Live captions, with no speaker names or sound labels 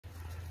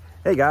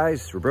Hey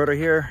guys, Roberto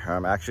here.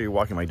 I'm actually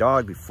walking my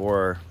dog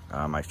before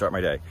I start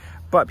my day.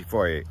 But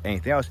before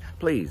anything else,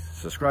 please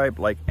subscribe,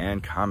 like,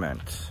 and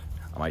comment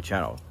on my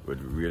channel.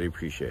 Would really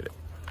appreciate it.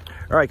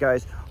 All right,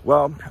 guys.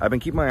 Well, I've been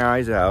keeping my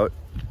eyes out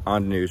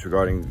on the news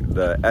regarding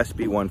the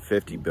SB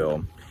 150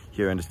 bill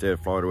here in the state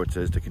of Florida, which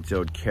is the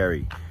concealed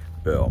carry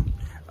bill.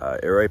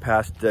 It already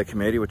passed the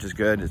committee, which is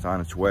good. It's on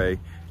its way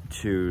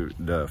to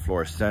the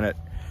Florida Senate.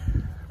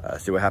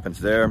 See what happens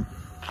there.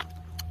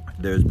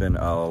 There's been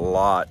a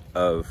lot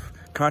of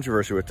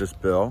controversy with this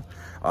bill,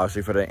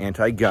 obviously for the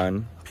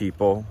anti-gun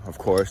people, of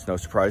course, no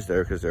surprise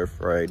there because they're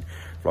afraid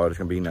Florida's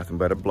gonna be nothing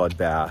but a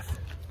bloodbath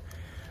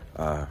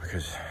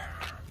because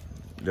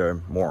they're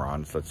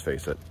morons, let's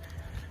face it.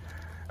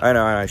 I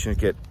know I shouldn't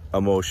get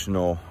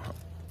emotional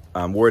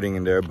wording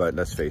in there, but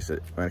let's face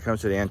it, when it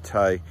comes to the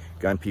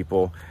anti-gun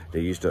people,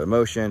 they use their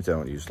emotions, they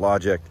don't use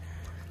logic.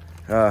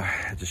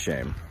 It's a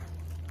shame.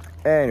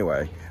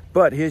 Anyway,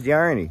 but here's the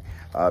irony.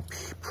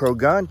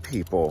 Pro-gun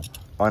people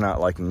are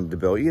not liking the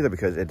bill either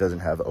because it doesn't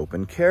have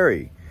open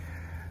carry.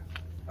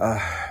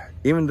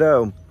 Even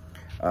though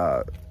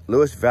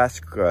Luis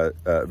Vasquez,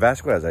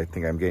 I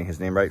think I'm getting his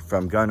name right,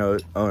 from Gun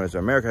Owners of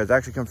America, has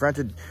actually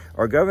confronted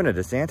our governor,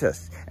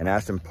 DeSantis, and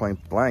asked him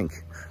point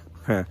blank,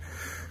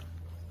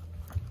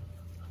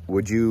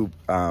 would you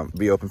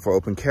be open for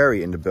open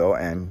carry in the bill?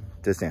 And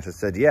DeSantis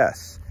said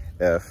yes,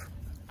 if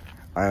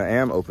I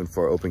am open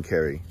for open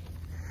carry.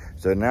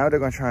 So now they're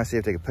going to try and see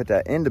if they can put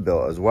that in the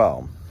bill as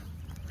well.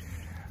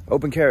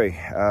 Open carry.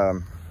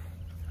 I'm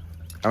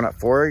not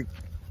for it.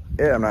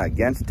 I'm not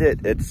against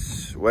it.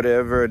 It's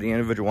whatever the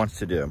individual wants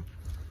to do.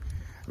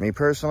 Me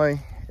personally,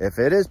 if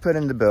it is put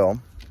in the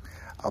bill,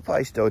 I'll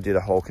probably still do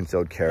the whole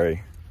concealed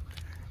carry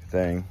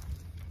thing.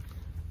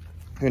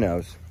 Who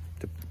knows?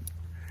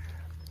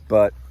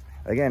 But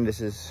again, this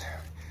is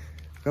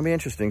going to be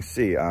interesting to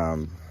see. I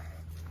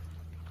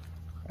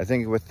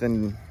think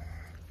within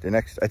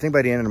I think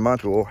by the end of the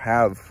month, we'll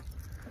have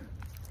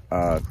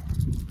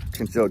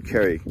concealed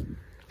carry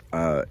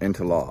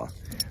into law.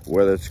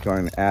 Whether it's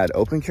going to add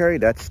open carry,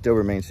 that still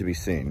remains to be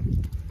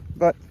seen.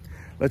 But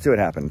let's see what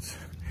happens.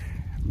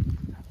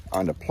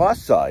 On the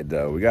plus side,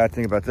 though, we got to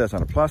think about this. On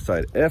the plus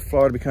side, if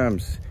Florida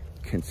becomes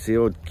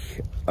concealed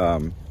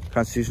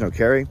constitutional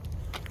carry,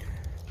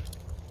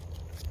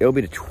 it'll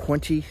be the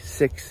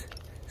 26th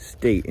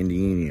state in the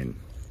union.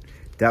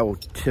 That will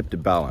tip the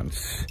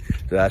balance.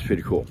 So that's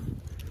pretty cool.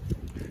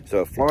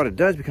 So if Florida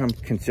does become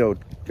concealed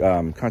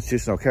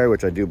constitutional carry,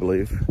 which I do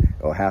believe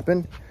will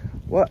happen,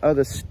 what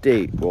other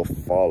state will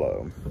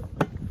follow?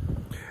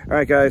 All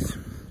right, guys,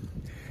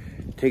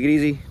 take it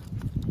easy.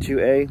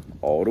 2A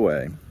all the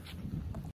way.